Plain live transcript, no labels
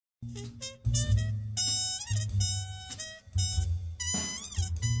Hi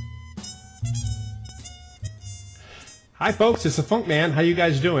folks, it's the Funkman. How you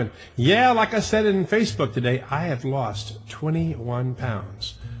guys doing? Yeah, like I said in Facebook today, I have lost 21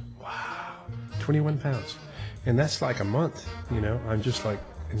 pounds. Wow, 21 pounds. And that's like a month, you know. I'm just like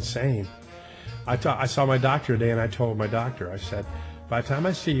insane. I saw my doctor today and I told my doctor, I said, by the time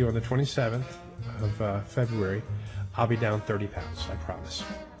I see you on the 27th of February, I'll be down 30 pounds, I promise.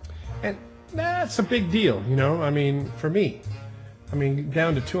 And that's a big deal, you know, I mean, for me. I mean,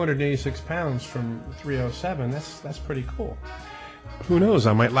 down to 286 pounds from 307, that's pretty cool. Who knows,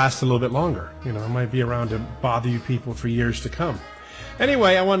 I might last a little bit longer. You know, I might be around to bother you people for years to come.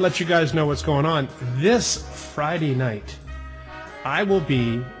 Anyway, I want to let you guys know what's going on. This Friday night, I will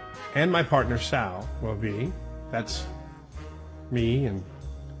be, and my partner Sal will be, that's me and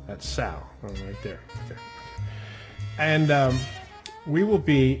that's Sal, right there. And we will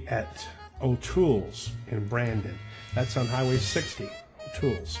be at O'Toole's in Brandon. That's on Highway 60,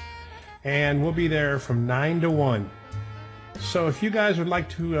 O'Toole's. And we'll be there from 9 to 1. So if you guys would like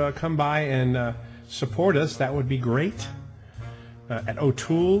to come by and support us, that would be great. At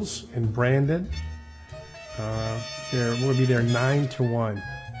O'Toole's in Brandon. We'll be there 9 to 1.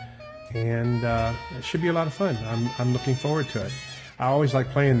 And it should be a lot of fun. I'm looking forward to it. I always like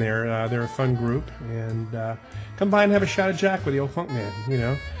playing there. They're a fun group. And come by and have a shot of Jack with the old Funkman, you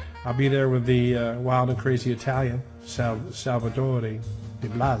know. I'll be there with the wild and crazy Italian, Salvatore de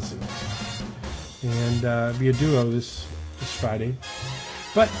Blasi. And be a duo this Friday.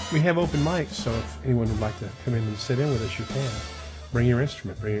 But we have open mics, so if anyone would like to come in and sit in with us, you can. Bring your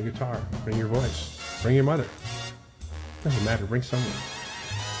instrument, bring your guitar, bring your voice, bring your mother. Doesn't matter, bring someone.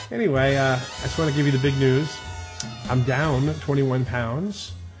 Anyway, I just want to give you the big news. I'm down 21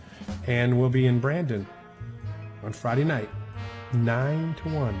 pounds, and we'll be in Brandon on Friday night. 9 to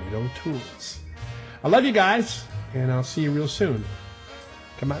 1 at O'Toole's. I love you guys, and I'll see you real soon.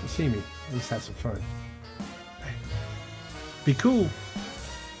 Come out and see me. At least have some fun. Be cool.